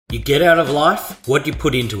You get out of life what you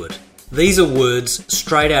put into it. These are words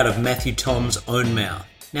straight out of Matthew Toms' own mouth.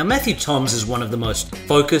 Now, Matthew Toms is one of the most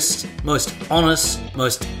focused, most honest,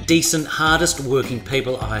 most decent, hardest working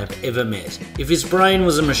people I have ever met. If his brain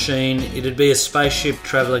was a machine, it'd be a spaceship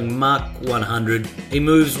travelling Mach 100. He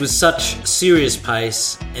moves with such serious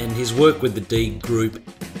pace, and his work with the D Group,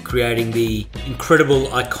 creating the incredible,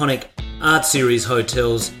 iconic art series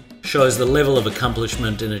hotels, shows the level of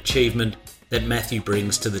accomplishment and achievement that Matthew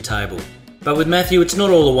brings to the table. But with Matthew, it's not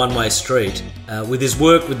all a one-way street. With his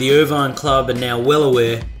work with the Irvine Club and now Well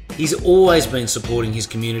Aware, he's always been supporting his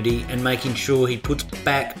community and making sure he puts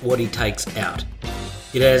back what he takes out.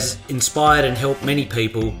 It has inspired and helped many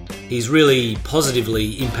people. He's really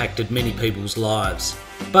positively impacted many people's lives.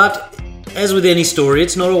 But as with any story,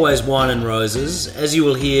 it's not always wine and roses. As you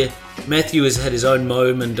will hear, Matthew has had his own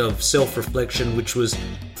moment of self-reflection, which was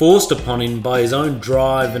forced upon him by his own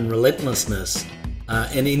drive and relentlessness.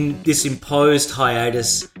 And in this imposed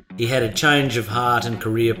hiatus, he had a change of heart and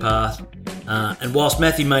career path. And whilst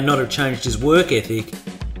Matthew may not have changed his work ethic,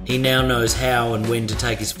 he now knows how and when to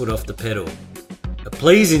take his foot off the pedal. But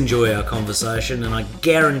please enjoy our conversation, and I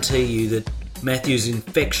guarantee you that Matthew's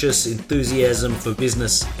infectious enthusiasm for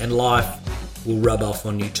business and life will rub off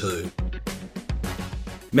on you too.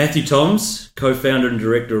 Matthew Toms, co-founder and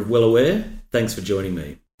director of Well Aware, thanks for joining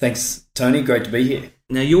me. Thanks, Tony. Great to be here.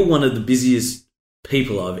 Now, you're one of the busiest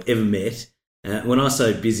people I've ever met. When I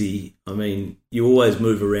say busy, I mean you always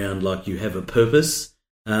move around like you have a purpose.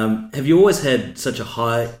 Have you always had such a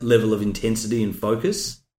high level of intensity and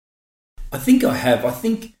focus? I think I have. I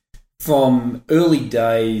think from early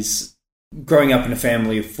days, growing up in a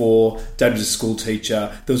family of four, Dad was a school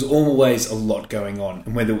teacher, there was always a lot going on.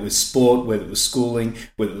 And whether it was sport, whether it was schooling,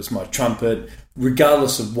 whether it was my trumpet,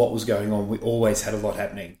 regardless of what was going on, we always had a lot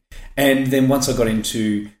happening. And then once I got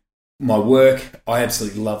into my work, I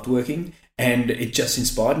absolutely loved working, and it just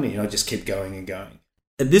inspired me, and I just kept going and going.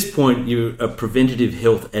 At this point, you're a preventative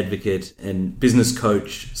health advocate and business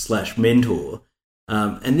coach / mentor.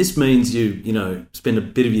 And this means you spend a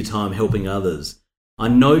bit of your time helping others. I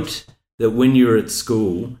note that when you were at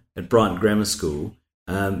school, at Brighton Grammar School,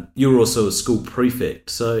 you were also a school prefect.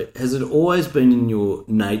 So has it always been in your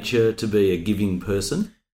nature to be a giving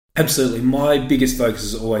person? Absolutely. My biggest focus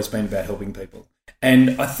has always been about helping people.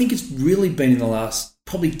 And I think it's really been in the last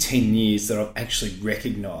probably 10 years that I've actually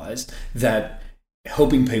recognised that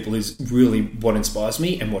helping people is really what inspires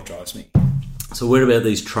me and what drives me. So what about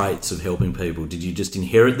these traits of helping people? Did you just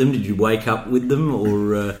inherit them? Did you wake up with them?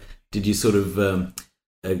 Or did you sort of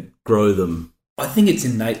grow them? I think it's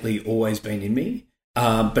innately always been in me,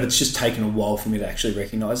 but it's just taken a while for me to actually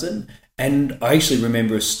recognise it. And I actually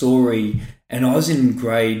remember a story, and I was in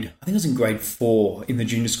grade 4 in the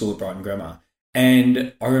junior school at Brighton Grammar.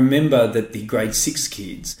 And I remember that the grade 6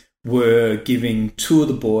 kids were giving two of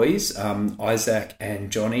the boys, Isaac and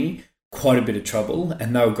Johnny, quite a bit of trouble,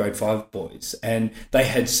 and they were grade 5 boys, and they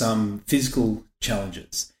had some physical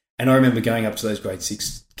challenges. And I remember going up to those grade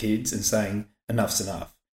 6 kids and saying, enough's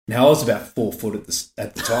enough. Now, I was about 4 foot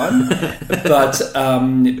at the time,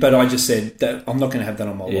 but I just said that I'm not going to have that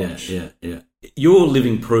on my watch. Yeah. You're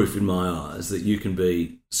living proof in my eyes that you can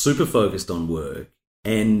be super focused on work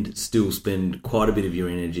and still spend quite a bit of your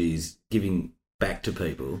energies giving back to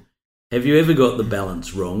people. Have you ever got the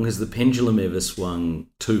balance wrong? Has the pendulum ever swung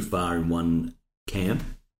too far in one camp?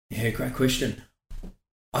 Yeah, great question.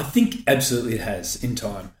 I think absolutely it has in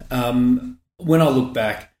time. When I look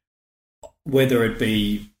back, whether it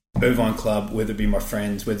be Irvine Club, whether it be my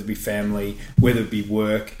friends, whether it be family, whether it be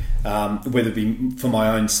work, whether it be for my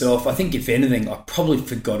own self, I think if anything, I probably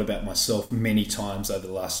forgot about myself many times over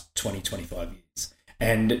the last 20, 25 years.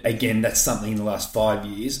 And again, that's something in the last 5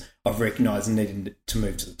 years I've recognised and needed to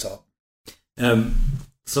move to the top.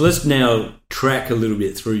 So let's now track a little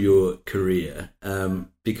bit through your career,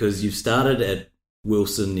 because you've started at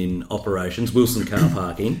Wilson in operations, Wilson car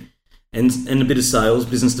parking, and a bit of sales,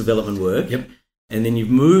 business development work. Yep. And then you've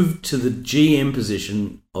moved to the GM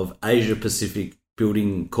position of Asia Pacific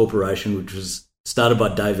Building Corporation, which was started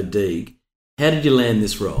by David Deeg. How did you land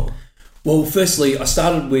this role? Well, firstly, I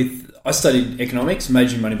studied economics,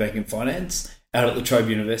 majoring in money banking and finance out at La Trobe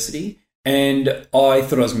University, and I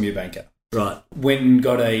thought I was going to be a banker. Right. Went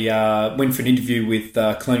for an interview with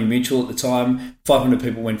Colonial Mutual at the time. 500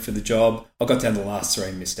 people went for the job. I got down to the last 3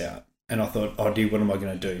 and missed out. And I thought, oh dear, what am I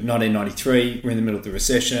going to do? 1993, we're in the middle of the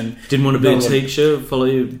recession. Didn't want to be a teacher, follow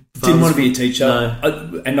your father's... Didn't want to be a teacher.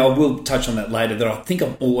 No. And I will touch on that later, that I think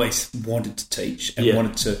I've always wanted to teach and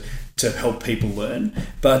wanted to help people learn.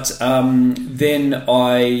 But so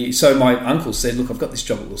my uncle said, look, I've got this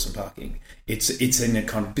job at Wilson Parking. It's in a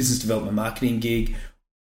kind of business development marketing gig.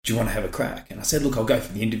 do you want to have a crack? And I said, look, I'll go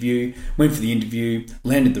for the interview. Went for the interview,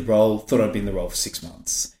 landed the role, thought I'd be in the role for 6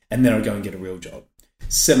 months, and then I'd go and get a real job.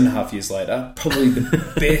 7.5 years later, probably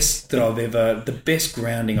the best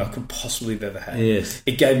grounding I could possibly have ever had. Yes.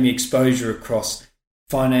 It gave me exposure across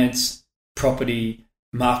finance, property,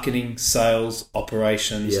 marketing, sales,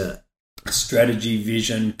 operations, strategy,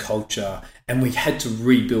 vision, culture, and we had to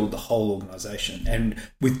rebuild the whole organisation. And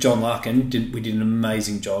with John Larkin, we did an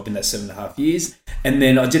amazing job in that 7.5 years. And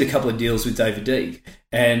then I did a couple of deals with David Deeg,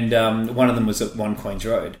 and one of them was at 1 Queen's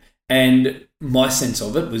Road. And my sense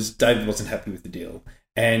of it was David wasn't happy with the deal.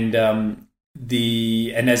 And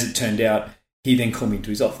as it turned out, he then called me into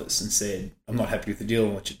his office and said, I'm not happy with the deal, I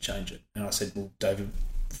want you to change it. And I said, well, David,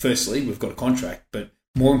 firstly, we've got a contract, but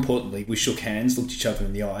more importantly, we shook hands, looked each other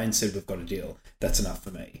in the eye and said, we've got a deal. That's enough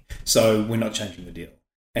for me. So we're not changing the deal.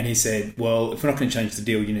 And he said, well, if we're not going to change the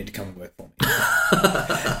deal, you need to come and work for me.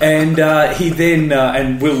 And he then,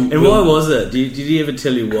 and Will... And why was that? Did he ever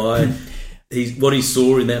tell you why? What he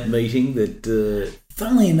saw in that meeting that...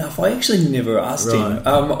 Funnily enough, I actually never asked him.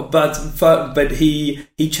 But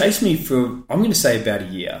he chased me for, I'm going to say, about a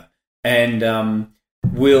year. And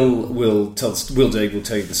Will Deeg will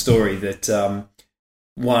tell you the story that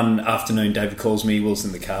one afternoon David calls me, Will's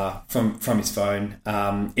in the car, from his phone,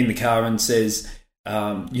 in the car, and says,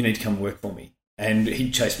 you need to come work for me. And he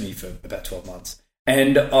chased me for about 12 months.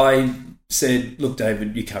 And I said, look,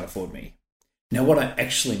 David, you can't afford me. Now, what I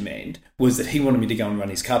actually meant was that he wanted me to go and run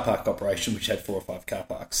his car park operation, which had 4 or 5 car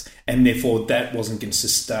parks, and therefore that wasn't going to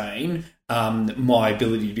sustain my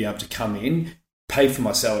ability to be able to come in, pay for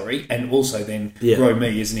my salary, and also then grow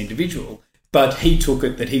me as an individual. But he took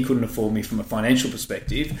it that he couldn't afford me from a financial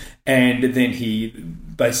perspective, and then he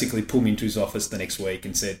basically pulled me into his office the next week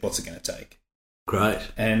and said, what's it going to take? Great.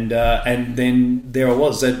 And then there I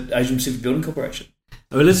was at Asian Pacific Building Corporation.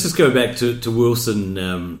 I mean, let's just go back to Wilson,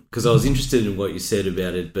 because I was interested in what you said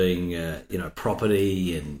about it being,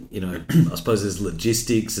 property and, I suppose there's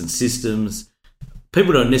logistics and systems.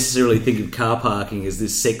 People don't necessarily think of car parking as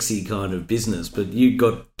this sexy kind of business, but you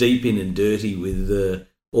got deep in and dirty with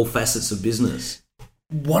all facets of business.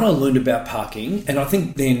 What I learned about parking, and I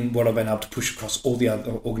think then what I've been able to push across all the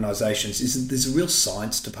other organisations, is that there's a real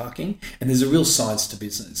science to parking and there's a real science to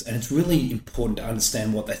business. And it's really important to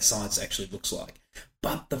understand what that science actually looks like.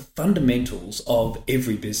 But the fundamentals of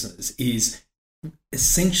every business is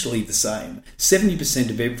essentially the same. 70%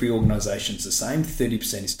 of every organisation is the same,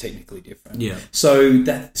 30% is technically different. Yeah. So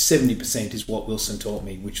that 70% is what Wilson taught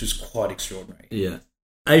me, which was quite extraordinary. Yeah.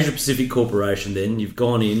 Asia Pacific Corporation then, you've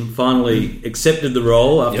gone in, finally accepted the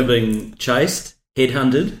role after being chased,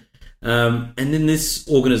 headhunted, and then this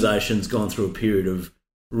organisation's gone through a period of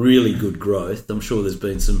really good growth. I'm sure there's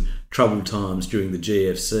been some troubled times during the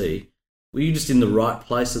GFC. Were you just in the right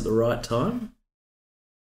place at the right time?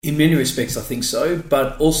 In many respects, I think so,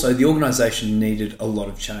 but also the organisation needed a lot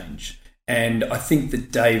of change. And I think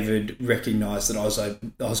that David recognised that I was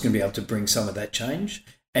going to be able to bring some of that change.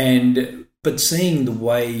 But seeing the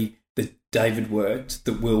way that David worked,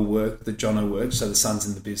 that Will worked, that Jono worked, so the sons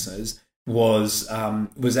in the business, was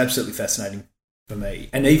absolutely fascinating for me.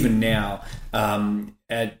 And even now,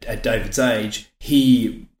 at David's age,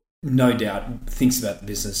 he no doubt thinks about the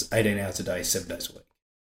business 18 hours a day, 7 days a week.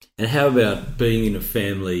 And how about being in a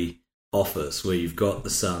family office where you've got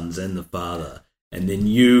the sons and the father, and then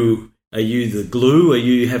are you the glue? Are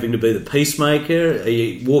you having to be the peacemaker? Are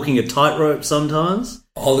you walking a tightrope sometimes?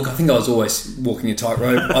 Oh, look, I think I was always walking a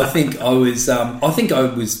tightrope. I think I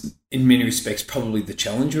was in many respects probably the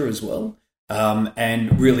challenger as well,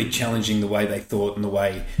 and really challenging the way they thought and the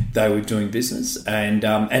way they were doing business. And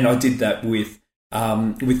I did that with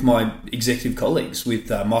my executive colleagues, with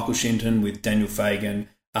Michael Shinton, with Daniel Fagan,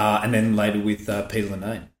 and then later with Peter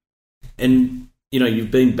Linnane. And,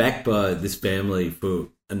 you've been backed by this family for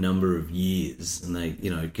a number of years, and they,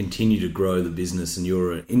 continue to grow the business, and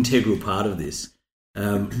you're an integral part of this.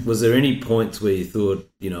 Was there any points where you thought,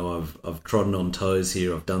 I've trodden on toes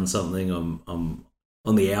here, I've done something, I'm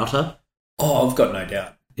on the outer? Oh, I've got no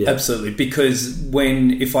doubt. Yeah. Absolutely, because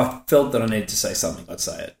if I felt that I needed to say something, I'd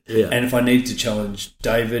say it. Yeah. And if I needed to challenge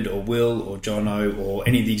David or Will or Jono or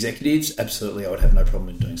any of the executives, absolutely, I would have no problem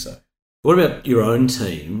in doing so. What about your own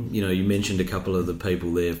team? You mentioned a couple of the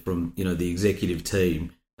people there from, the executive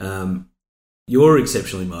team. You're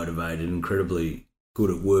exceptionally motivated, incredibly good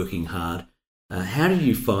at working hard. How did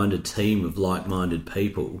you find a team of like-minded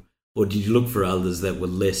people, or did you look for others that were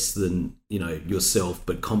less than, yourself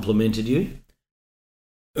but complemented you?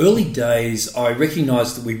 Early days, I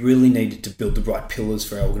recognised that we really needed to build the right pillars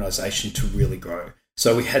for our organisation to really grow.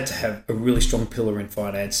 So we had to have a really strong pillar in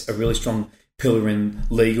finance, a really strong pillar in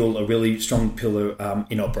legal, a really strong pillar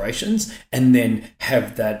in operations, and then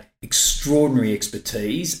have that extraordinary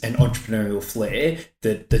expertise and entrepreneurial flair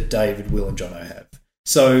that David, Will and Jono have.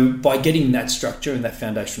 So by getting that structure and that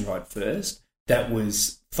foundation right first, that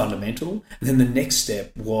was fundamental. And then the next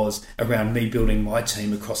step was around me building my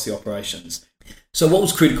team across the operations. So what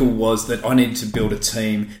was critical was that I needed to build a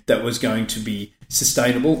team that was going to be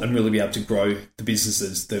sustainable and really be able to grow the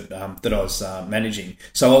businesses that I was managing.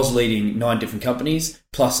 So I was leading 9 different companies,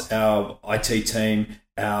 plus our IT team,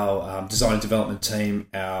 our design and development team,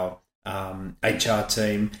 our HR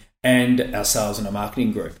team, and our sales and our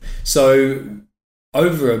marketing group. So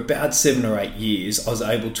over about 7 or 8 years, I was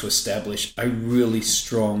able to establish a really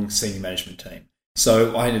strong senior management team.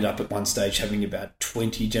 So I ended up at one stage having about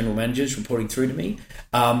 20 general managers reporting through to me.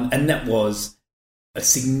 And that was a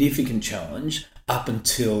significant challenge up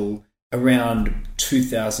until around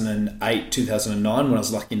 2008, 2009, when I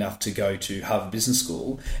was lucky enough to go to Harvard Business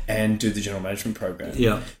School and do the general management program.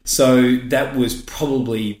 Yeah. So that was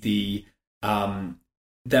probably the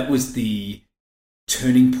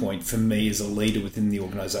turning point for me as a leader within the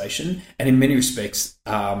organisation, and in many respects,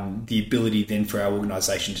 the ability then for our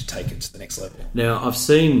organisation to take it to the next level. Now, I've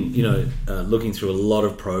seen, looking through a lot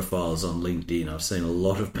of profiles on LinkedIn, I've seen a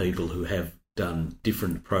lot of people who have done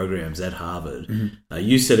different programs at Harvard. Mm-hmm.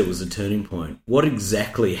 You said it was a turning point. What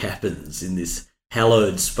exactly happens in this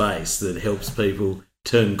hallowed space that helps people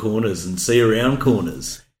turn corners and see around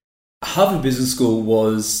corners? Harvard Business School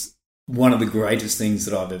was one of the greatest things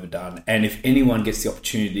that I've ever done. And if anyone gets the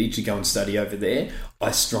opportunity to go and study over there,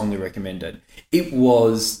 I strongly recommend it. It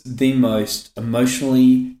was the most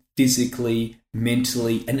emotionally, physically,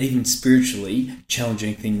 mentally, and even spiritually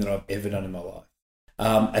challenging thing that I've ever done in my life.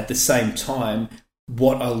 At the same time,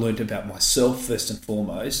 what I learned about myself, first and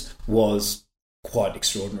foremost, was quite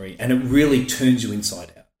extraordinary. And it really turns you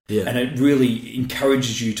inside out. Yeah. And it really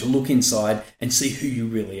encourages you to look inside and see who you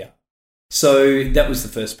really are. So that was the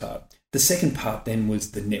first part. The second part then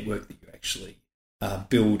was the network that you actually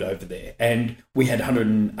build over there. And we had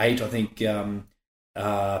 108, I think,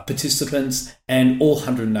 participants, and all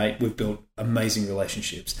 108 we've built amazing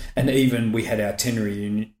relationships. And even we had our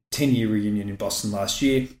 10-year reunion in Boston last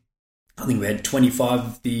year. I think we had 25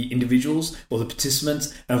 of the individuals or the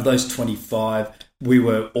participants, and of those 25, we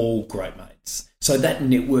were all great mates. So that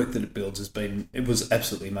network that it builds it was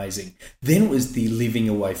absolutely amazing. Then it was the living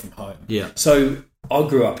away from home. Yeah. So I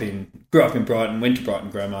grew up in Brighton, went to Brighton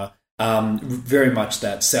Grammar, very much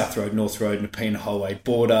that South Road, North Road, Nepean Highway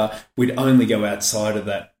border. We'd only go outside of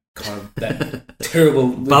that kind of that terrible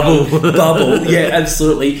bubble. Yeah,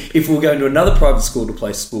 absolutely. If we were going to another private school to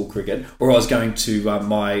play school cricket, or I was going to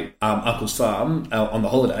my uncle's farm on the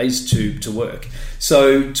holidays to work.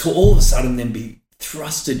 So to all of a sudden then be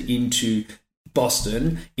thrusted into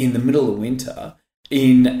Boston in the middle of winter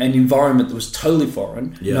in an environment that was totally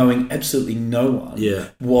foreign, knowing absolutely no one,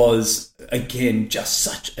 was, again, just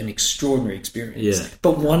such an extraordinary experience. Yeah.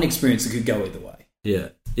 But one experience that could go either way. Yeah.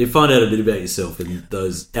 You find out a bit about yourself in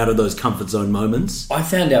out of those comfort zone moments. I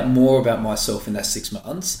found out more about myself in that 6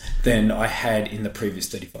 months than I had in the previous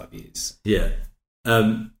 35 years. Yeah.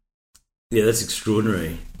 Yeah, that's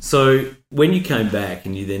extraordinary. So when you came back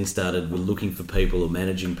and you then started looking for people or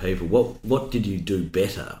managing people, what did you do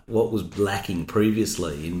better? What was lacking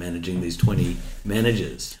previously in managing these 20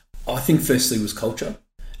 managers? I think firstly was culture,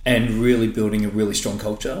 and really building a really strong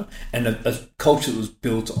culture, and a culture that was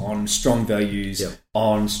built on strong values,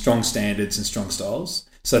 on strong standards and strong styles.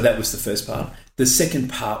 So that was the first part. The second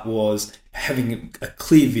part was having a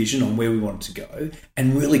clear vision on where we wanted to go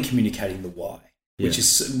and really communicating the why. Which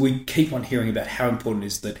is, we keep on hearing about how important it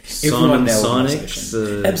is that everyone in our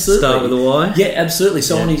organisation absolutely start with a why. Yeah, absolutely.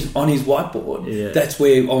 So on his whiteboard, that's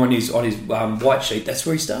where, or on his white sheet, that's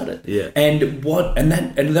where he started. Yeah, and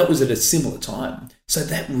that was at a similar time. So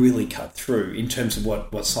that really cut through in terms of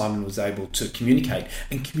what Simon was able to communicate,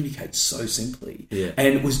 and communicate so simply. Yeah,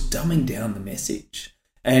 and it was dumbing down the message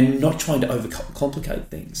and not trying to overcomplicate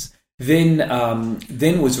things. Then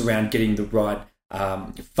was around getting the right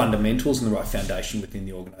fundamentals and the right foundation within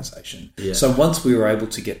the organisation. Yeah. So once we were able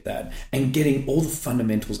to get that and getting all the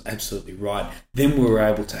fundamentals absolutely right, then we were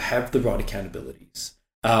able to have the right accountabilities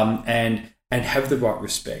and have the right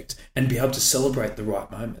respect and be able to celebrate the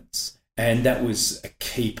right moments. And that was a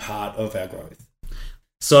key part of our growth.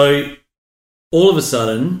 So all of a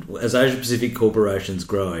sudden, as Asia Pacific Corporation's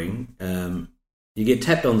growing, you get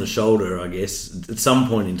tapped on the shoulder, I guess, at some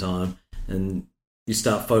point in time, and you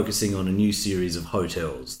start focusing on a new series of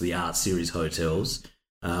hotels, the Art Series hotels,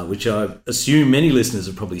 which I assume many listeners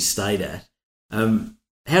have probably stayed at.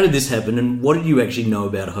 How did this happen, and what did you actually know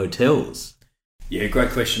about hotels? Yeah,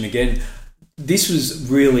 great question again. this was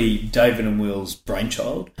really David and Will's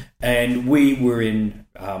brainchild, and we were in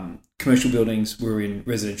commercial buildings, we were in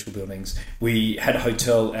residential buildings. We had a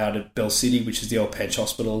hotel out at Bell City, which is the old Patch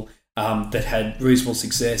Hospital, that had reasonable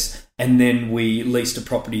success, and then we leased a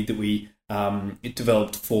property that we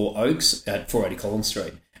developed for Oaks at 480 Collins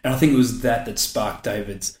Street. And I think it was that sparked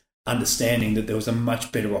David's understanding that there was a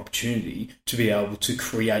much better opportunity to be able to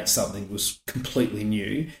create something that was completely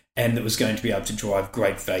new and that was going to be able to drive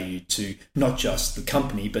great value to not just the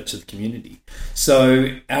company but to the community.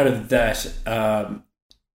 So out of that,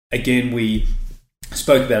 again, we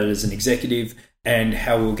spoke about it as an executive and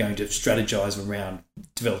how we were going to strategize around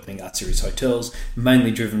developing Art Series hotels,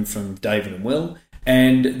 mainly driven from David and Will.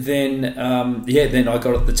 And then, then I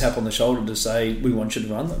got the tap on the shoulder to say, we want you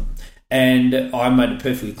to run them. And I made it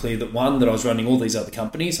perfectly clear that, one, that I was running all these other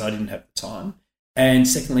companies, I didn't have the time. And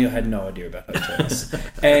secondly, I had no idea about hotels.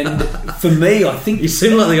 And for me, I think... You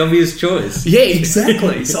seem like the obvious choice. Yeah,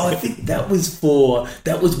 exactly. So I think that was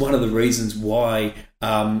one of the reasons why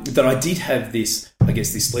that I did have this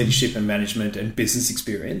leadership and management and business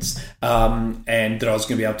experience, and that I was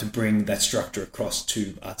going to be able to bring that structure across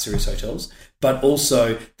to Art Series hotels. But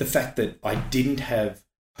also the fact that I didn't have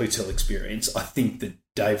hotel experience, I think that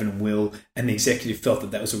David and Will and the executive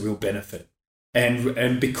felt that was a real benefit.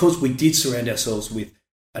 And because we did surround ourselves with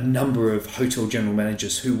a number of hotel general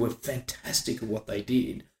managers who were fantastic at what they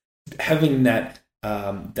did, having that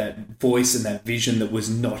voice and that vision that was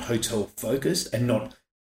not hotel focused and not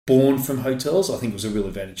born from hotels, I think was a real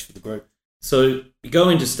advantage for the group. So you go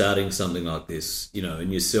into starting something like this,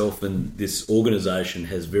 and yourself and this organisation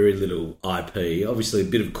has very little IP, obviously a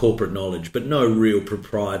bit of corporate knowledge, but no real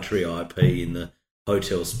proprietary IP in the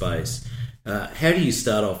hotel space. How do you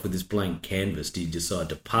start off with this blank canvas? Do you decide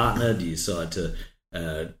to partner? Do you decide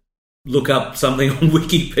to look up something on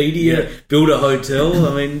Wikipedia, build a hotel?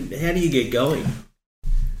 I mean, how do you get going?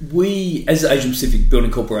 We, as the Asian Pacific Building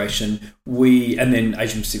Corporation, and then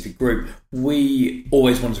Asian Pacific Group, we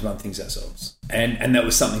always wanted to run things ourselves. And that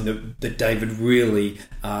was something that David really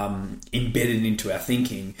embedded into our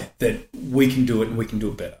thinking, that we can do it and we can do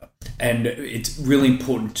it better. And it's really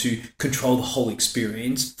important to control the whole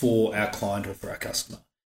experience for our client or for our customer.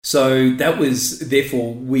 So that was,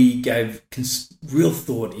 therefore, we gave real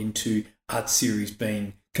thought into Art Series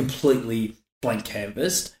being completely blank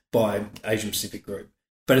canvassed by Asian Pacific Group.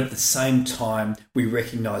 But at the same time, we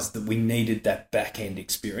recognised that we needed that back-end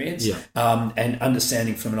experience, and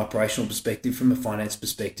understanding from an operational perspective, from a finance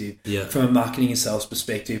perspective, from a marketing and sales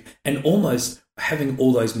perspective, and almost having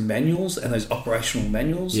all those manuals and those operational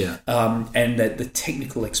manuals, and that the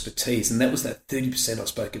technical expertise. And that was that 30% I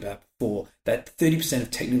spoke about before, that 30%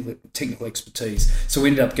 of technical expertise. So we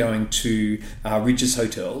ended up going to Ridges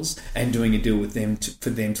Hotels and doing a deal with them for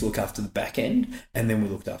them to look after the back end, and then we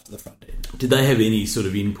looked after the front end. Did they have any sort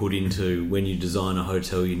of input into, when you design a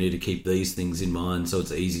hotel, you need to keep these things in mind so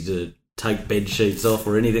it's easy to take bed sheets off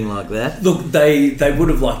or anything like that? Look, they would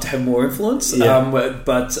have liked to have more influence,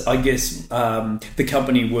 but I guess the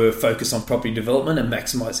company were focused on property development and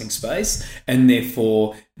maximising space, and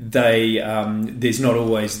therefore there's not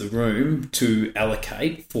always the room to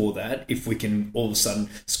allocate for that if we can all of a sudden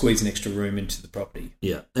squeeze an extra room into the property.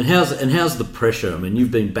 Yeah, and how's the pressure? I mean,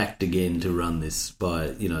 you've been backed again to run this by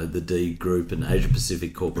the D Group and Asia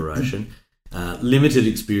Pacific Corporation, limited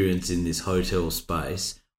experience in this hotel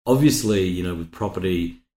space. Obviously, with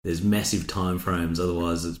property, there's massive time frames,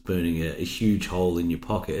 otherwise it's burning a huge hole in your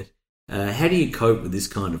pocket. How do you cope with this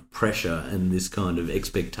kind of pressure and this kind of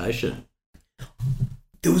expectation?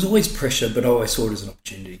 There was always pressure, but I always saw it as an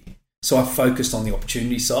opportunity. So I focused on the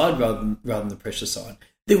opportunity side rather than the pressure side.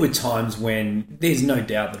 There were times when there's no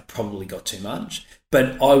doubt that it probably got too much,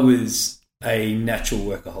 but I was a natural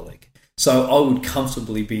workaholic. So I would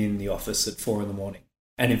comfortably be in the office at 4 a.m.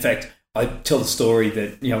 And in fact, I tell the story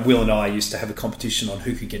that Will and I used to have a competition on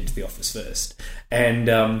who could get into the office first, and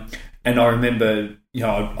I remember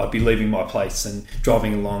I'd be leaving my place and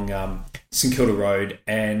driving along St Kilda Road,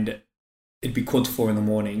 and it'd be 4:15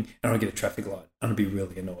 a.m, and I'd get a traffic light, and I'd be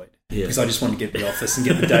really annoyed because I just wanted to get to the office and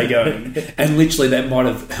get the day going, and literally that might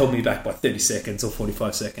have held me back by 30 seconds or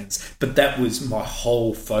 45 seconds, but that was my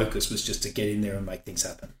whole focus, was just to get in there and make things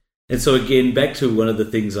happen. And so again, back to one of the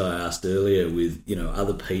things I asked earlier with,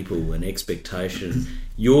 other people and expectation,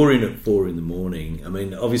 you're in at 4 a.m. I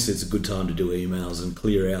mean, obviously it's a good time to do emails and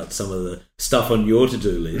clear out some of the stuff on your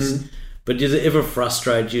to-do list. But does it ever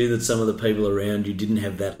frustrate you that some of the people around you didn't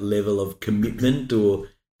have that level of commitment or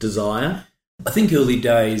desire? I think early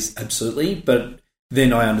days, absolutely. But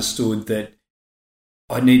then I understood that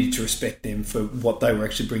I needed to respect them for what they were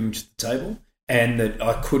actually bringing to the table, and that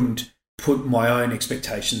I couldn't put my own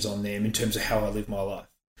expectations on them in terms of how I live my life.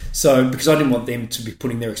 So, because I didn't want them to be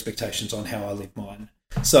putting their expectations on how I live mine.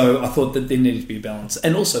 So I thought that there needed to be a balance.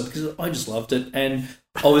 And also because I just loved it, and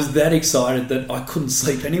I was that excited that I couldn't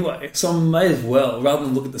sleep anyway. So I may as well, rather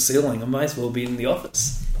than look at the ceiling, I may as well be in the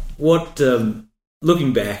office. What,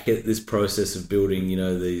 looking back at this process of building,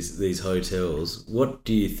 these hotels, what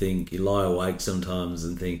do you think? You lie awake sometimes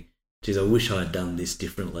and think, geez, I wish I had done this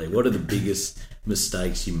differently. What are the biggest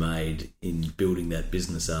mistakes you made in building that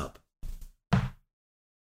business up?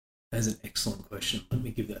 That's an excellent question. Let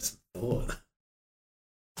me give that some thought.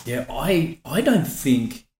 Yeah, I don't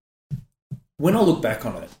think, when I look back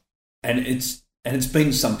on it, and it's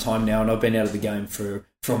been some time now, and I've been out of the game for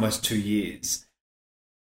almost 2 years,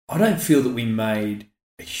 I don't feel that we made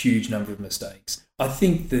a huge number of mistakes. I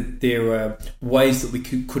think that there are ways that we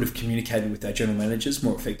could have communicated with our general managers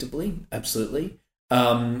more effectively, absolutely.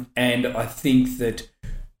 And I think that,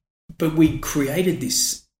 but we created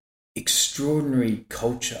this extraordinary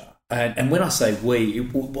culture. And when I say we,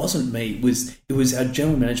 it wasn't me. It was our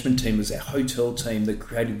general management team, it was our hotel team that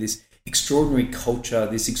created this extraordinary culture,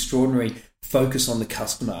 this extraordinary focus on the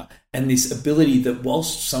customer, and this ability that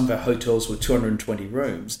whilst some of our hotels were 220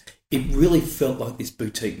 rooms, it really felt like this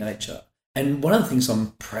boutique nature. And one of the things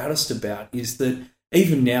I'm proudest about is that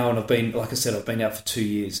even now, and I've been out for 2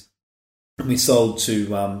 years, and we sold to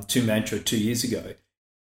Mantra 2 years ago.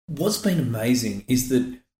 What's been amazing is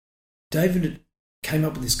that David came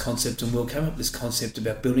up with this concept, and Will came up with this concept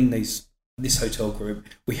about building this hotel group.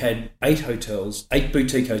 We had 8 hotels, 8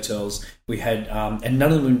 boutique hotels. We had, and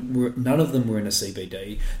none of them were in a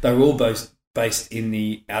CBD. They were all both based in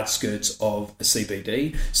the outskirts of a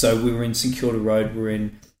CBD. So we were in St Kilda Road, we were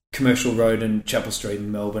in Commercial Road and Chapel Street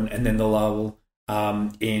in Melbourne, and then the Lowell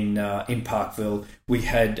in Parkville. We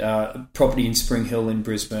had property in Spring Hill in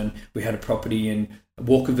Brisbane. We had a property in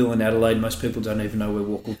Walkerville in Adelaide. Most people don't even know where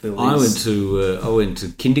Walkerville is. I went to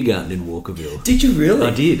kindergarten in Walkerville. Did you really?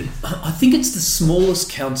 I did. I think it's the smallest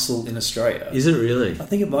council in Australia. Is it really? I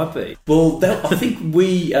think it might be. Well, I think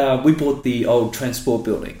we bought the old transport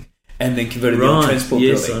building and then converted the old transport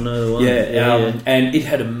building. Yes, I know the one. Yeah, and it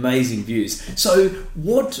had amazing views. So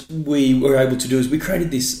what we were able to do is we created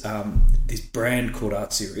this this brand called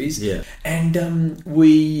Art Series. Yeah. And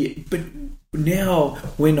but now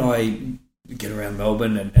when I get around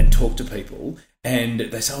Melbourne and talk to people, and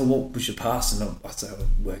they say, what was your past? And I say,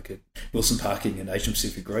 I work at Wilson Parking and Asian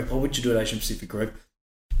Pacific Group. Oh, what did you do at Asian Pacific Group?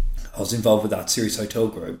 I was involved with Art Series Hotel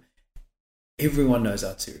Group. Everyone knows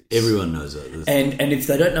Art Series. Everyone knows it. And if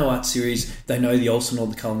they don't know Art Series, they know the Olsen or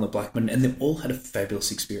the Cullen, the Blackman, and they've all had a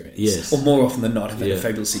fabulous experience. Yes. Or more often than not have had a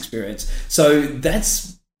fabulous experience. So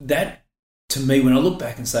that, to me, when I look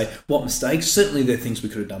back and say, what mistakes? Certainly there are things we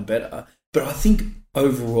could have done better. But I think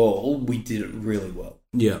overall we did it really well.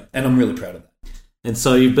 Yeah. And I'm really proud of that. And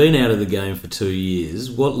so you've been out of the game for 2 years.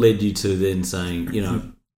 What led you to then saying,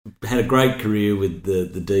 had a great career with the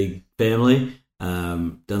Deeg family,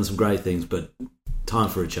 done some great things, but time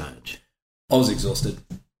for a change? I was exhausted.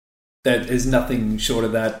 There's nothing short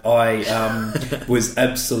of that. I was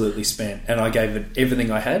absolutely spent, and I gave it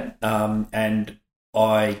everything I had, and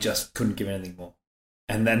I just couldn't give anything more.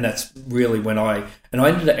 And then that's really when I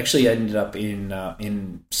ended up sadly I ended up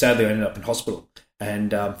in hospital,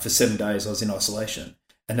 and for 7 days I was in isolation,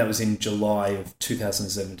 and that was in July of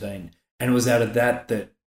 2017. And it was out of that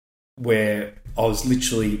where I was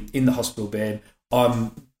literally in the hospital bed.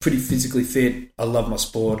 I'm pretty physically fit. I love my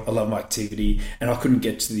sport. I love my activity, and I couldn't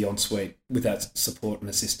get to the ensuite without support and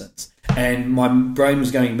assistance. And my brain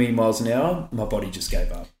was going a million miles an hour. My body just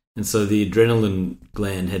gave up. And so the adrenaline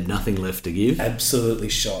gland had nothing left to give? Absolutely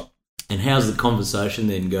shot. And how's the conversation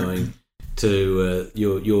then going to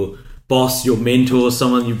your boss, your mentor,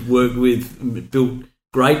 someone you've worked with, built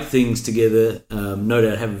great things together, no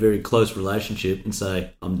doubt have a very close relationship, and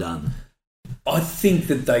say, I'm done? I think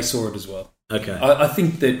that they saw it as well. Okay. I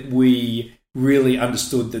think that we really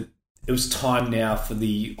understood that it was time now for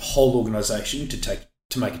the whole organisation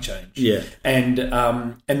to make a change. Yeah. And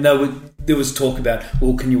there was talk about,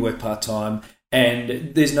 well, can you work part-time?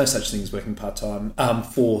 And there's no such thing as working part-time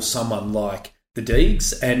for someone like the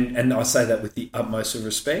Deegs. And I say that with the utmost of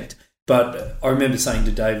respect. But I remember saying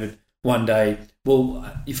to David one day, well,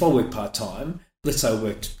 if I work part-time, let's say I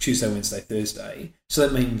worked Tuesday, Wednesday, Thursday, so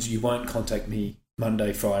that means you won't contact me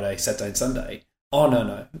Monday, Friday, Saturday and Sunday. Oh, no.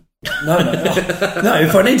 No,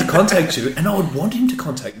 if I need to contact you, and I would want him to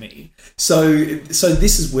contact me. So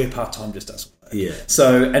this is where part-time just doesn't work. Yeah.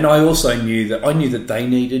 So, and I also knew that they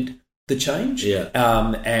needed the change. Yeah.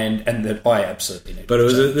 And that I absolutely need. But it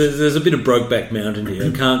was there's a bit of Brokeback Mountain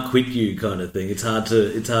here. I can't quit you kind of thing. It's hard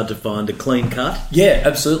to find a clean cut. Yeah,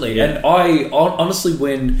 absolutely. Yeah. And I honestly,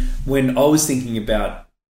 when I was thinking about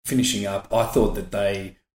finishing up, I thought that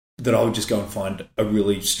I would just go and find a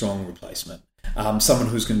really strong replacement, someone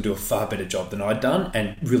who's going to do a far better job than I'd done,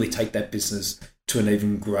 and really take that business to an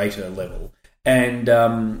even greater level. And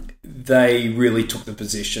they really took the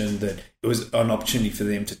position that it was an opportunity for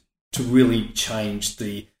them to really change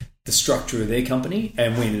the structure of their company,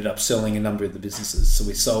 and we ended up selling a number of the businesses. So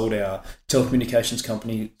we sold our telecommunications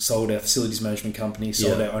company, sold our facilities management company,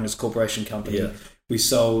 sold our owners corporation company, we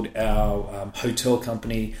sold our hotel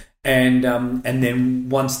company, and then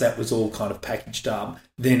once that was all kind of packaged up,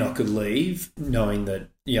 then I could leave, knowing that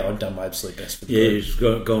I'd done my absolute best for the group.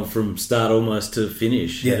 You've gone from start almost to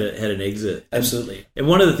finish. Had an exit. Absolutely. And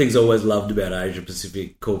one of the things I always loved about Asia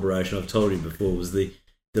Pacific Corporation, I've told you before, was the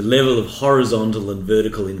level of horizontal and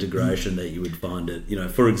vertical integration that you would find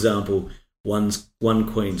at, for example, One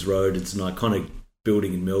Queen's Road. It's an iconic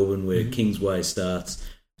building in Melbourne where Kingsway starts.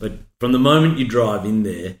 But from the moment you drive in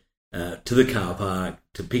there, to the car park,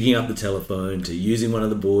 to picking up the telephone, to using one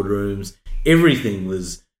of the boardrooms, everything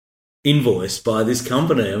was invoiced by this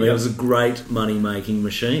company. I mean, it was a great money-making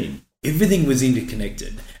machine. Everything was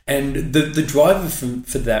interconnected. And the driver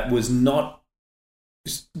for that was not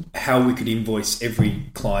how we could invoice every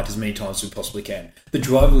client as many times as we possibly can. The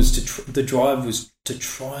drive was to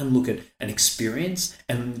try and look at an experience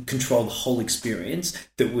and control the whole experience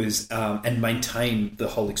that was and maintain the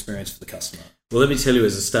whole experience for the customer. Well, let me tell you,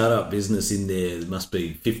 as a startup business in there, it must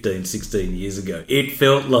be 15, 16 years ago, it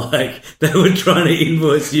felt like they were trying to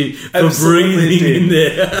invoice you for breathing in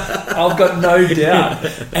there. I've got no doubt.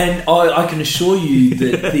 And I can assure you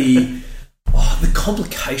that the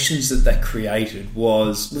complications that created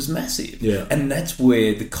was massive. Yeah. And that's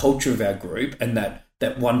where the culture of our group and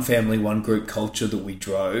that one family, one group culture that we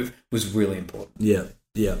drove was really important. Yeah,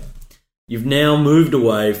 yeah. You've now moved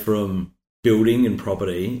away from building and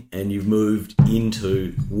property, and you've moved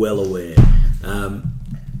into Wellaware.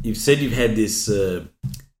 You've said you've had this,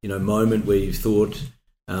 moment where you've thought,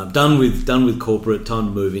 done with corporate, time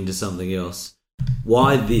to move into something else.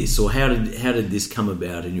 Why this, or how did this come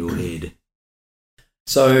about in your head?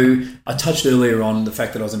 So I touched earlier on the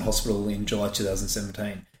fact that I was in hospital in July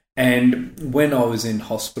 2017, and when I was in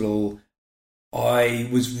hospital, I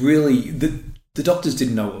was really the doctors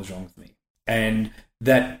didn't know what was wrong with me, and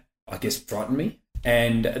that, I guess, frightened me,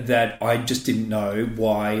 and that I just didn't know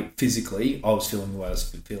why physically I was feeling the way I was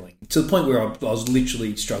feeling, to the point where I was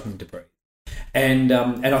literally struggling to breathe. And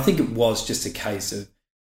I think it was just a case of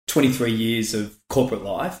 23 years of corporate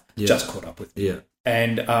life just caught up with me. Yeah.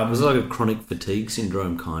 And it was like a chronic fatigue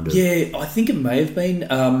syndrome, kind of. Yeah, I think it may have been.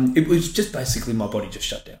 It was just basically my body just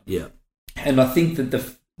shut down. Yeah. And I think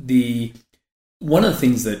that the one of the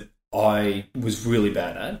things that I was really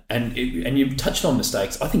bad at, and you touched on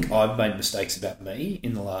mistakes. I think I've made mistakes about me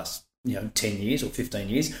in the last 10 years or 15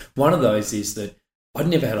 years. One of those is that I'd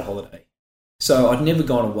never had a holiday. So I'd never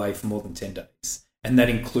gone away for more than 10 days, and that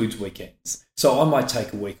includes weekends. So I might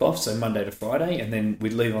take a week off, so Monday to Friday, and then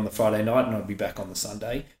we'd leave on the Friday night, and I'd be back on the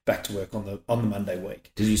Sunday, back to work on the Monday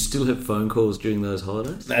week. Did you still have phone calls during those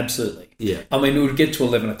holidays? Absolutely. Yeah. I mean, it would get to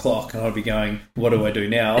 11 o'clock, and I'd be going, what do I do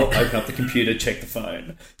now? Open up the computer, check the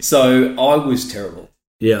phone. So I was terrible.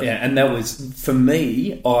 Yeah. Yeah, and that was, for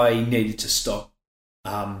me, I needed to stop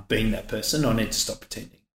being that person. I needed to stop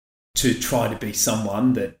pretending, to try to be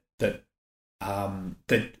someone that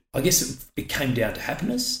I guess it came down to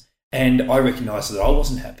happiness. And I recognised that I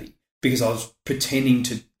wasn't happy because I was pretending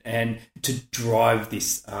to drive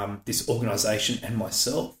this organisation and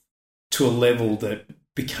myself to a level that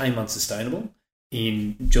became unsustainable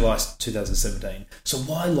in July 2017. So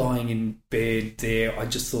while lying in bed there, I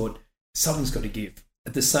just thought something's got to give.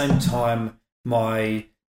 At the same time, one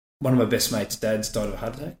of my best mates' dads died of a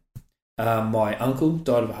heart attack. My uncle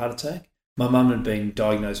died of a heart attack. My mum had been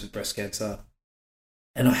diagnosed with breast cancer.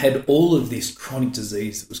 And I had all of this chronic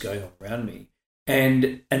disease that was going on around me.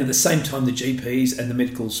 And at the same time, the GPs and the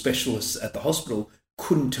medical specialists at the hospital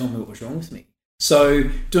couldn't tell me what was wrong with me. So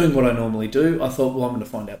doing what I normally do, I thought, well, I'm going to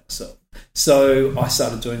find out myself. So I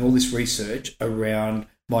started doing all this research around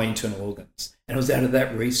my internal organs. And it was out of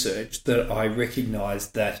that research that I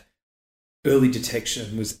recognised that early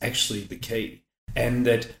detection was actually the key. And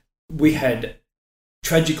that we had,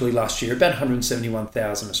 tragically last year, about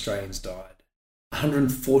 171,000 Australians died.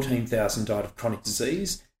 114,000 died of chronic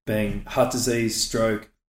disease, being heart disease,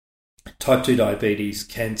 stroke, type 2 diabetes,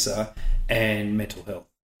 cancer, and mental health.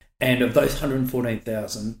 And of those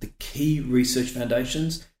 114,000, the key research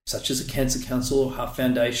foundations such as the Cancer Council or Heart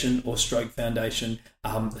Foundation or Stroke Foundation,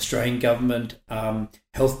 Australian Government,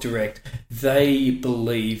 Health Direct, they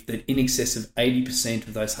believe that in excess of 80%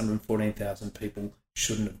 of those 114,000 people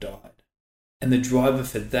shouldn't have died. And the driver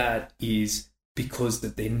for that is because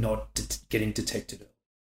that they're not getting detected.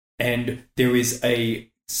 And there is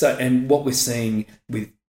and what we're seeing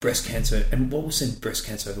with breast cancer, and what we've seen with breast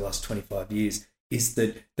cancer over the last 25 years, is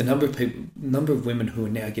that the number of women who are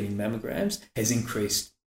now getting mammograms has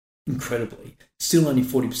increased incredibly. Still only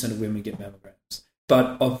 40% of women get mammograms.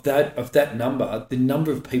 But of that number, the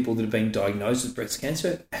number of people that have been diagnosed with breast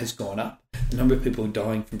cancer has gone up. The number of people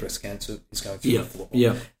dying from breast cancer is going through the floor.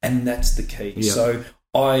 Yeah. And that's the key. Yeah. So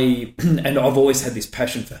I've always had this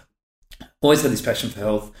passion for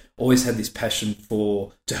health, always had this passion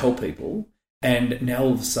to help people. And now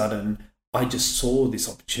all of a sudden, I just saw this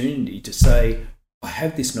opportunity to say, I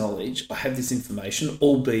have this knowledge, I have this information,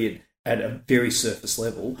 albeit at a very surface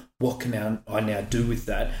level. What can I now do with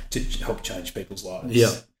that to help change people's lives?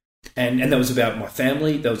 Yeah. And that was about my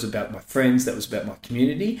family, that was about my friends, that was about my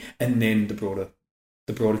community, and then the broader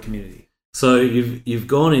community. So you've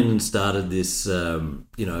gone in and started this,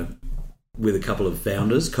 with a couple of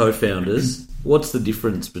co-founders. What's the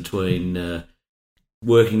difference between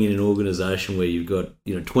working in an organisation where you've got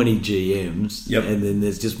 20 GMs, yep, and then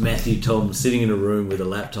there's just Matthew Tom sitting in a room with a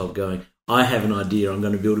laptop going, I have an idea, I'm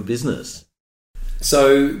going to build a business?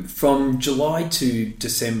 So from July to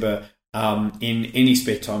December, in any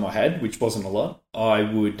spare time I had, which wasn't a lot, I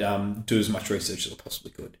would do as much research as I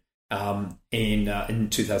possibly could in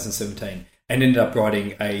 2017, and ended up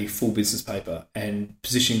writing a full business paper and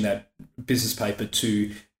positioning that business paper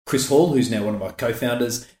to Chris Hall, who's now one of my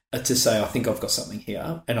co-founders, to say, I think I've got something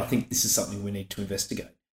here, and I think this is something we need to investigate.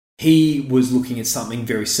 He was looking at something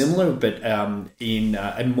very similar, but and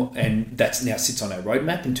that's now sits on our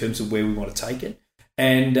roadmap in terms of where we want to take it.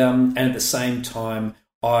 And at the same time,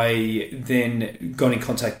 I then got in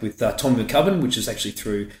contact with Tommy McCubbin, which is actually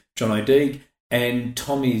through John O'Deague, and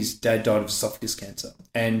Tommy's dad died of esophagus cancer,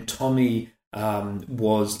 and Tommy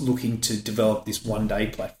was looking to develop this one-day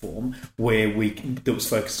platform that was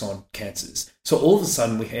focused on cancers. So all of a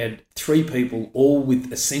sudden we had 3 people all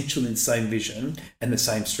with essentially the same vision and the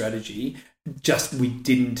same strategy. We just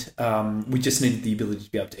needed the ability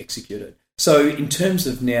to be able to execute it. So in terms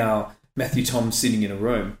of now Matthew Tom sitting in a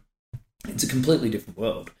room, it's a completely different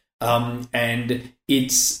world. And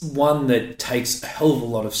it's one that takes a hell of a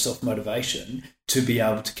lot of self-motivation to be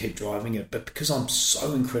able to keep driving it. But because I'm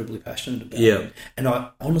so incredibly passionate about it, and I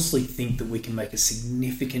honestly think that we can make a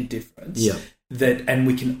significant difference, and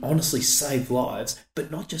we can honestly save lives,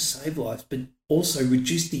 but not just save lives, but also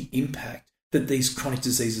reduce the impact that these chronic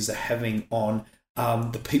diseases are having on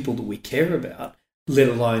the people that we care about, let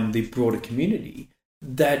alone the broader community.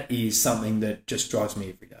 That is something that just drives me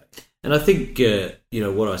every day. And I think,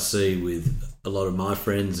 what I see with a lot of my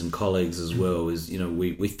friends and colleagues as well is,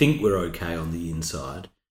 we think we're okay on the inside.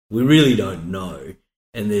 We really don't know.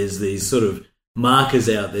 And there's these sort of markers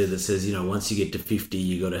out there that says, once you get to 50,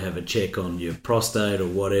 you got to have a check on your prostate or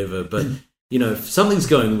whatever. But, if something's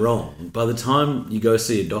going wrong, by the time you go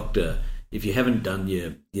see a doctor, if you haven't done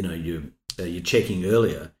your checking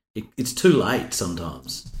earlier, it's too late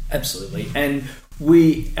sometimes. Absolutely. And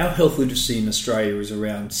our health literacy in Australia is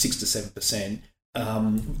around 6 to 7%.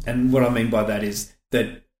 And what I mean by that is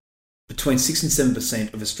that between 6 and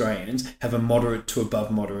 7% of Australians have a moderate to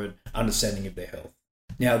above moderate understanding of their health.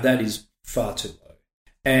 Now, that is far too low.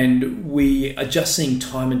 And we are just seeing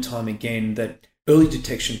time and time again that early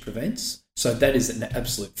detection prevents. So that is an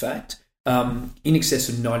absolute fact. In excess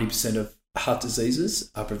of 90% of heart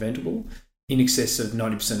diseases are preventable. In excess of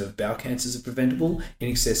 90% of bowel cancers are preventable. In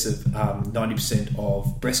excess of 90%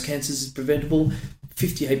 of breast cancers is preventable.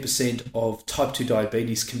 58% of type 2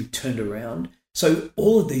 diabetes can be turned around. So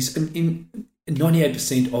all of these,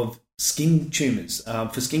 98% of skin tumours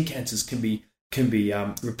for skin cancers can be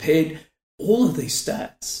repaired. All of these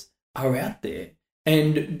stats are out there,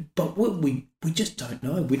 but what we just don't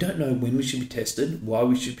know. We don't know when we should be tested, why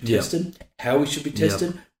we should be tested, how we should be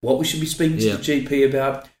tested, what we should be speaking to the GP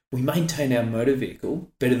about. We maintain our motor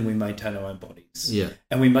vehicle better than we maintain our own bodies. Yeah.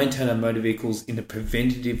 And we maintain our motor vehicles in a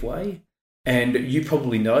preventative way. And you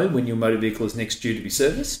probably know when your motor vehicle is next due to be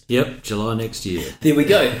serviced. Yep, July next year. There we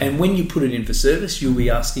go. And when you put it in for service, you'll be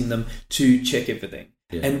asking them to check everything.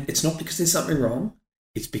 Yeah. And it's not because there's something wrong.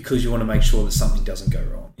 It's because you want to make sure that something doesn't go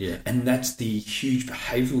wrong. Yeah. And that's the huge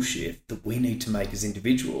behavioural shift that we need to make as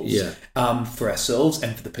individuals for ourselves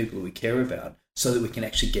and for the people that we care about, so that we can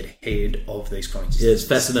actually get ahead of these chronic diseases. Yeah, it's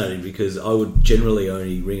fascinating because I would generally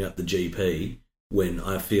only ring up the GP when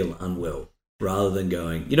I feel unwell. rather than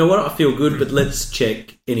going, you know what, I feel good, but let's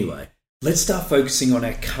check anyway. Let's start focusing on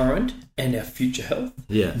our current and our future health,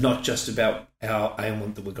 Yeah. not just about our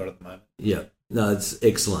ailment that we've got at the moment. Yeah, no, it's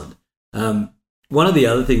excellent. One of the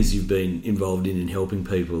other things you've been involved in helping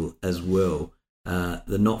people as well,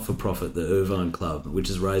 the not-for-profit, the Irvine Club, which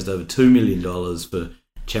has raised over $2 million for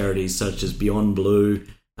charities such as Beyond Blue,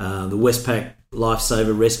 the Westpac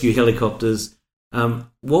Lifesaver Rescue Helicopters.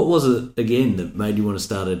 What was it, again, that made you want to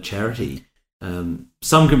start a charity?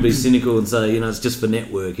 Some can be cynical and say, it's just for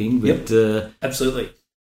networking. But, Yep, absolutely.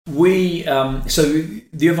 We so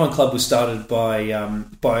the Irvine Club was started by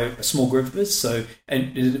a small group of us.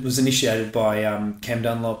 And it was initiated by Cam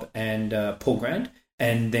Dunlop and Paul Grant,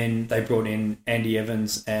 and then they brought in Andy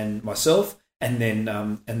Evans and myself, and then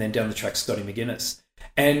down the track Scotty McGuinness.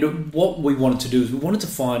 And what we wanted to do is we wanted to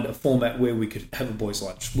find a format where we could have a boys'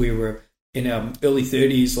 lunch. We were in our early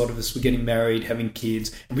 30s, a lot of us were getting married, having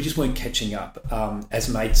kids, and we just weren't catching up as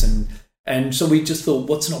mates. And so we just thought,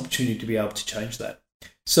 what's an opportunity to be able to change that?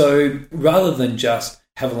 So rather than just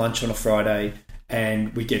have a lunch on a Friday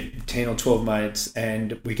and we get 10 or 12 mates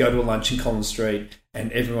and we go to a lunch in Collins Street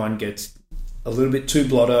and everyone gets a little bit too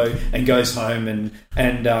blotto and goes home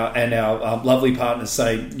and our lovely partners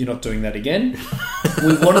say, you're not doing that again.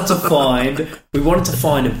 we wanted to find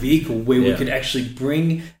a vehicle where we could actually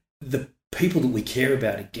bring the people that we care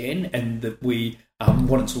about again and that we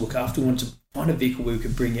wanted to look after. We wanted to find a vehicle where we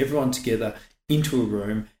could bring everyone together into a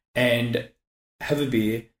room and have a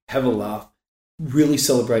beer, have a laugh, really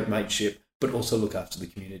celebrate mateship, but also look after the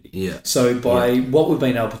community. Yeah. So what we've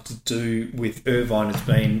been able to do with Irvine has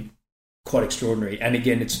been quite extraordinary. And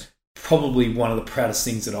again, it's probably one of the proudest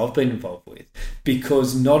things that I've been involved with,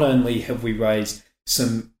 because not only have we raised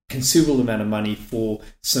some considerable amount of money for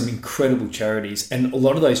some incredible charities, and a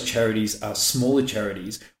lot of those charities are smaller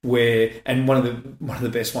charities and one of the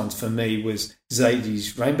best ones for me was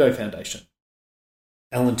Zadie's Rainbow Foundation.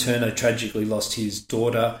 Alan Turner tragically lost his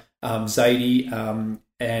daughter, Zadie,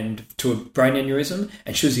 and to a brain aneurysm,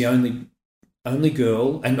 and she was the only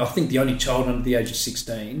girl, and I think the only child under the age of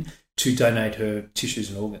 16 to donate her tissues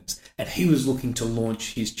and organs. And he was looking to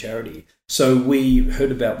launch his charity. So we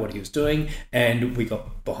heard about what he was doing and we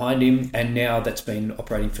got behind him, and now that's been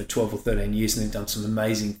operating for 12 or 13 years and they've done some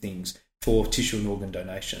amazing things for tissue and organ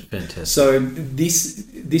donation. Fantastic. So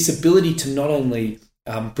this ability to not only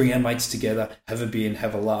bring our mates together, have a beer and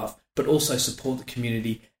have a laugh, but also support the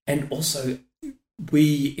community, and also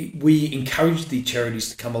we encourage the charities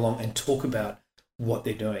to come along and talk about what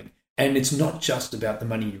they're doing. And it's not just about the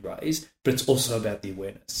money you raise, but it's also about the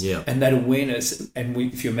awareness. Yeah. And that awareness, and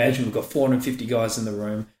if you imagine, we've got 450 guys in the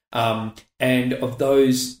room, and of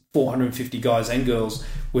those 450 guys and girls,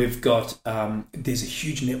 we've got there's a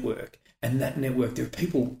huge network, and that network, there are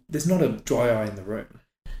people. There's not a dry eye in the room.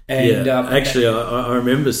 And, actually, I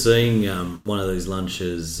remember seeing one of these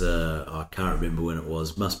lunches. I can't remember when it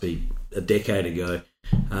was. Must be a decade ago.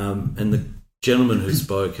 And the gentleman who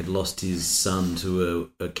spoke had lost his son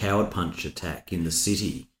to a coward punch attack in the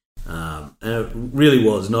city. And it really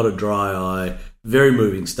was not a dry eye, very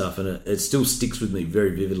moving stuff, and it still sticks with me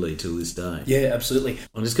very vividly till this day. Yeah, absolutely.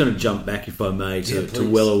 I'm just going to jump back, if I may, to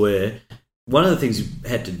Well Aware. One of the things you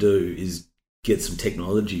had to do is get some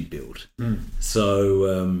technology built.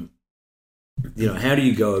 So, how do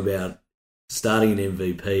you go about starting an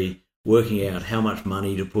MVP, working out how much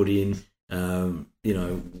money to put in?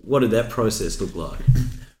 What did that process look like?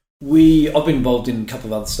 I've been involved in a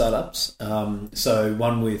couple of other startups. So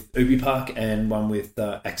one with UbiPark and one with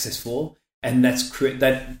Access4, and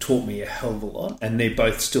that taught me a hell of a lot. And they're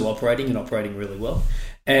both still operating and operating really well.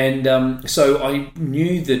 And so I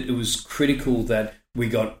knew that it was critical that we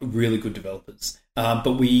got really good developers,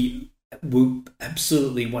 but we were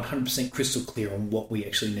absolutely 100% crystal clear on what we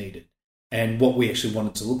actually needed and what we actually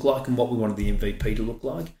wanted to look like and what we wanted the MVP to look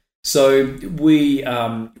like. So we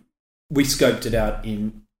scoped it out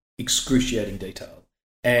in excruciating detail,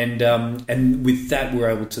 and with that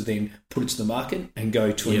we're able to then put it to the market and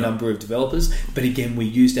go to a number of developers. But again, we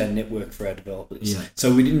used our network for our developers.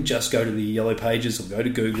 So we didn't just go to the yellow pages or go to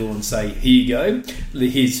Google and say, here you go,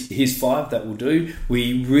 here's 5 that will do.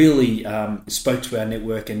 We really spoke to our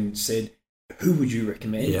network and said, who would you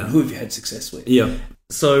recommend? Who have you had success with?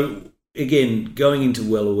 So again, going into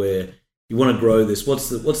Well Aware, you want to grow this. What's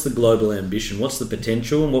the global ambition? What's the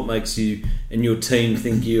potential, and what makes you and your team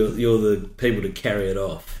think you're the people to carry it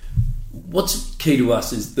off? What's key to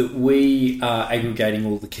us is that we are aggregating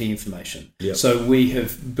all the key information. So we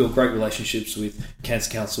have built great relationships with Cancer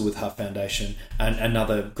Council, with Heart Foundation, and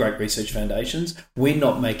other great research foundations. We're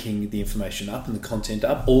not making the information up and the content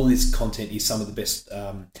up. All this content is some of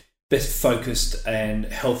the best focused and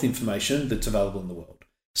health information that's available in the world.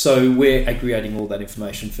 So we're aggregating all that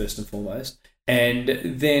information first and foremost. And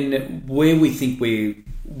then why we think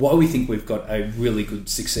we've got a really good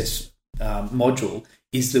success module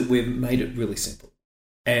is that we've made it really simple.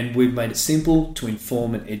 And we've made it simple to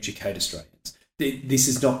inform and educate Australians. This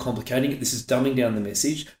is not complicating it. This is dumbing down the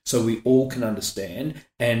message so we all can understand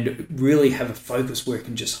and really have a focus where it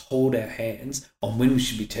can just hold our hands on when we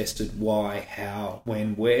should be tested, why, how,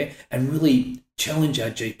 when, where, and really challenge our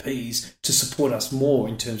GPs to support us more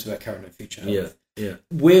in terms of our current and future health. Yeah.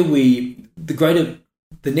 The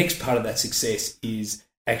next part of that success is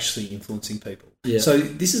actually influencing people. Yeah. So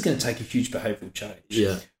this is going to take a huge behavioural change.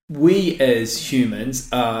 Yeah. We as humans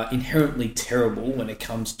are inherently terrible when it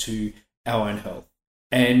comes to our own health.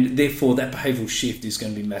 And therefore that behavioural shift is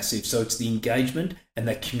going to be massive. So it's the engagement and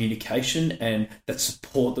that communication and that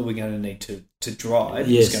support that we're going to need to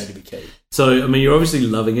drive is going to be key. So, I mean, you're obviously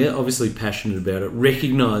loving it, obviously passionate about it,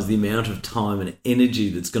 recognise the amount of time and energy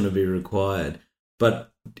that's going to be required.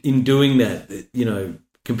 But in doing that, you know,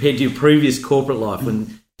 compared to your previous corporate life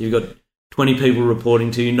when you've got 20 people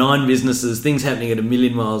reporting to you, 9 businesses, things happening at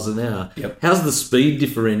 1,000,000 miles an hour, how's the speed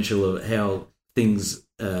differential of how things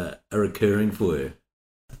are occurring for you?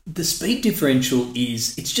 The speed differential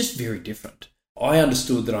it's just very different. I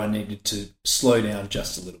understood that I needed to slow down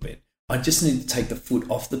just a little bit. I just need to take the foot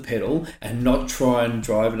off the pedal and not try and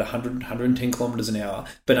drive at 100, 110 kilometres an hour,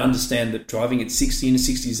 but understand that driving at 60 in a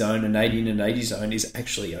 60 zone and 80 in an 80 zone is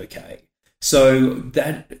actually okay. So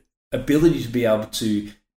that ability to be able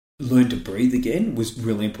to learn to breathe again was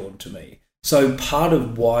really important to me. So part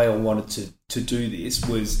of why I wanted to do this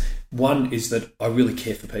was, one is that I really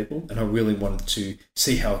care for people and I really wanted to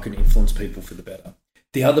see how I could influence people for the better.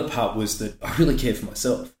 The other part was that I really care for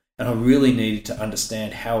myself and I really needed to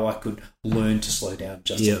understand how I could learn to slow down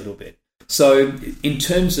just a little bit. So in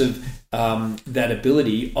terms of that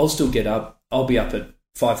ability, I'll still get up. I'll be up at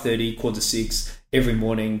 5:30, 5:45 every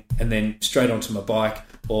morning and then straight onto my bike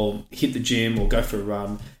or hit the gym or go for a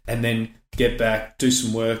run and then get back, do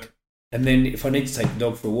some work. And then if I need to take the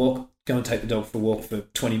dog for a walk, go and take the dog for a walk for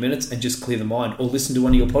 20 minutes and just clear the mind or listen to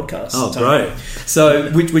one of your podcasts. Oh, great.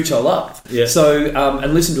 So, which I love. Yeah. So,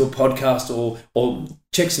 and listen to a podcast or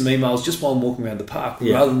check some emails just while I'm walking around the park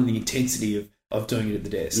rather than the intensity of doing it at the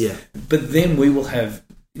desk. Yeah. But then we will have,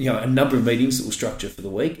 a number of meetings that we'll structure for the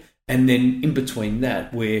week. And then in between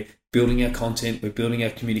that, we're building our content, we're building our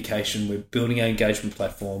communication, we're building our engagement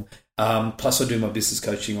platform. Plus I do my business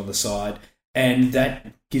coaching on the side. And that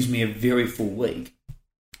gives me a very full week.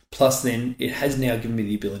 Plus then it has now given me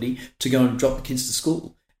the ability to go and drop the kids to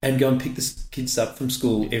school and go and pick the kids up from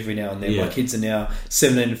school every now and then. My kids are now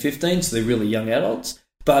 17 and 15, so they're really young adults.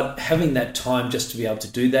 But having that time just to be able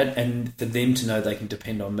to do that and for them to know they can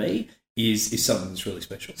depend on me is something that's really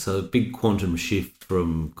special. So a big quantum shift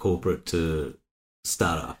from corporate to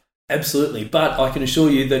startup. Absolutely, but I can assure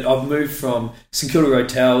you that I've moved from St Kilda Road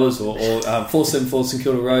Towers or 474 St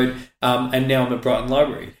Kilda Road, and now I'm at Brighton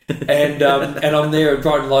Library, and I'm there at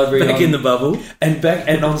Brighton Library back in the bubble, and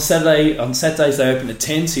on Saturdays they open at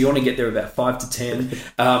 10, so you want to get there about 5 to 10,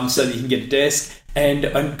 so that you can get a desk. And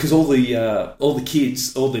because all the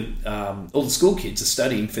kids, all the school kids are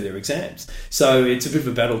studying for their exams, so it's a bit of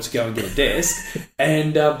a battle to go and get a desk.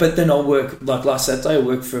 And but then I'll work, like last Saturday, I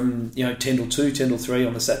worked from 10 till 2, 10 till 3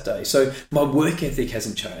 on the Saturday. So my work ethic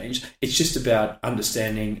hasn't changed. It's just about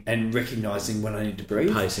understanding and recognising when I need to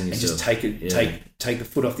breathe, pacing and yourself. Just take the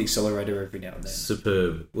foot off the accelerator every now and then.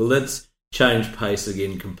 Superb. Well, let's change pace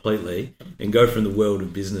again completely and go from the world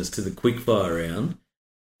of business to the quickfire round.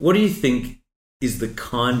 What do you think is the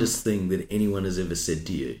kindest thing that anyone has ever said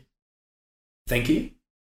to you? Thank you.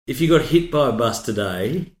 If you got hit by a bus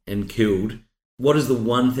today and killed, what is the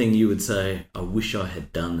one thing you would say, I wish I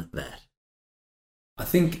had done that? I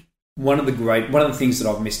think one of the things that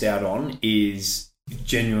I've missed out on is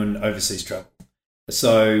genuine overseas travel.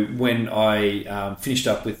 So when I finished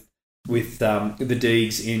up with the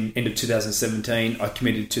Deegs in end of 2017, I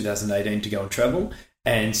committed 2018 to go and travel.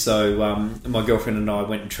 And so my girlfriend and I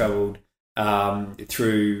went and travelled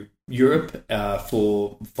through Europe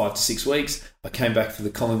for 5 to 6 weeks. I came back for the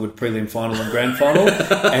Collingwood prelim final and grand final,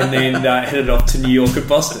 and then headed off to New York and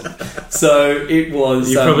Boston. So it was.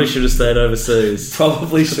 You probably should have stayed overseas.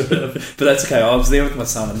 Probably should have, but that's okay. I was there with my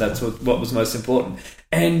son, and that's what was most important.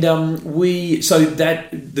 And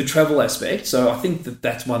the travel aspect. So I think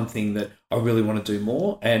that's one thing that I really want to do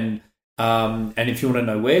more. And if you want to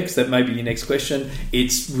know where, because that may be your next question,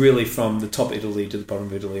 it's really from the top of Italy to the bottom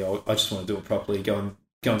of Italy. I just want to do it properly, go and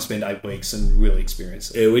go and spend 8 weeks and really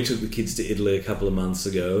experience it. Yeah, we took the kids to Italy a couple of months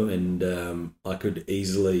ago, and I could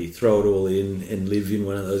easily throw it all in and live in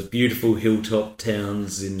one of those beautiful hilltop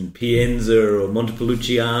towns in Pienza or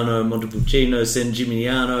Montepulciano, Montepulciano, San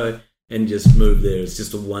Gimignano, and just move there. It's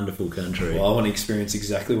just a wonderful country. Well, I want to experience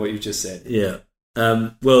exactly what you've just said. Yeah.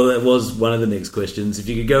 Well, that was one of the next questions. If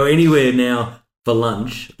you could go anywhere now for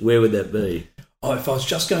lunch, where would that be? Oh, if I was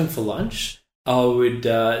just going for lunch, I would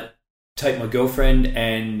take my girlfriend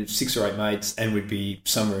and 6 or 8 mates, and we'd be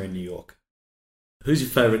somewhere in New York. Who's your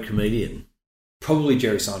favourite comedian? Probably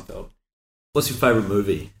Jerry Seinfeld. What's your favourite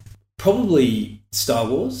movie? Probably Star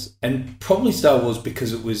Wars, and probably Star Wars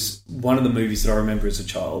because it was one of the movies that I remember as a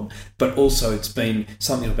child, but also it's been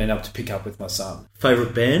something I've been able to pick up with my son.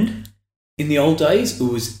 Favourite band? In the old days, it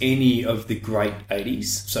was any of the great 80s,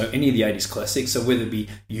 so any of the 80s classics, so whether it be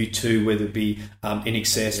U2, whether it be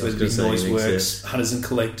INXS, whether it be Noiseworks, Hunters and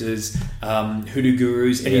Collectors, Hoodoo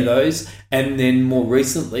Gurus, any of those. And then more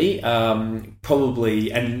recently,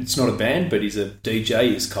 probably, and it's not a band, but he's a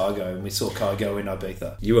DJ, is Kygo, and we saw Kygo in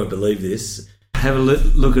Ibiza. You won't believe this. Have a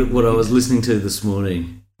look at what I was listening to this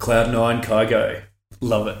morning. Cloud9, Kygo.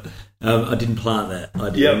 Love it. I didn't plant that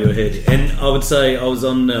idea in your head. And I would say I was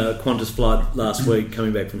on a Qantas flight last week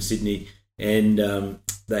coming back from Sydney, and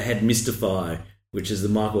they had Mystify, which is the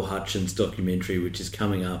Michael Hutchence documentary, which is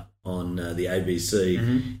coming up on the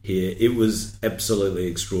ABC here. It was absolutely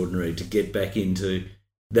extraordinary to get back into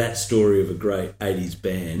that story of a great 80s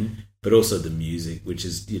band, but also the music, which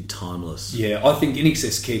is timeless. Yeah, I think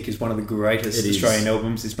INXS Kick is one of the greatest Australian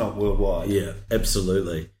albums, if not worldwide. Yeah,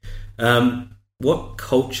 absolutely. What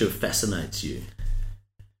culture fascinates you?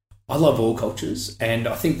 I love all cultures, and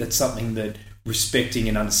I think that's something that respecting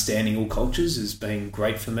and understanding all cultures has been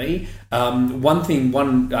great for me. Through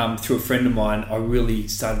a friend of mine, I really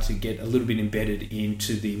started to get a little bit embedded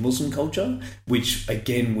into the Muslim culture, which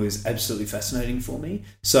again was absolutely fascinating for me.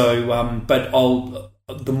 So,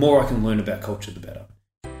 the more I can learn about culture, the better.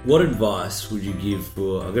 What advice would you give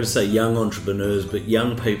for, I've got to say young entrepreneurs, but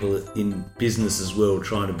young people in business as well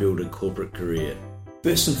trying to build a corporate career?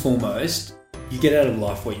 First and foremost, you get out of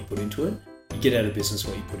life what you put into it. You get out of business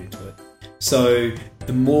what you put into it. So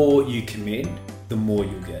the more you commit, the more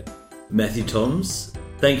you'll get. Matthew Toms,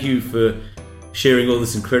 thank you for sharing all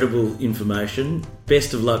this incredible information.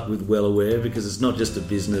 Best of luck with Well Aware, because it's not just a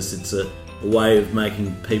business, it's a way of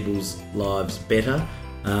making people's lives better.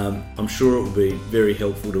 I'm sure it will be very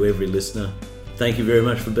helpful to every listener. Thank you very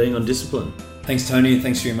much for being on Discipline. Thanks, Tony, and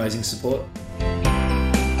thanks for your amazing support.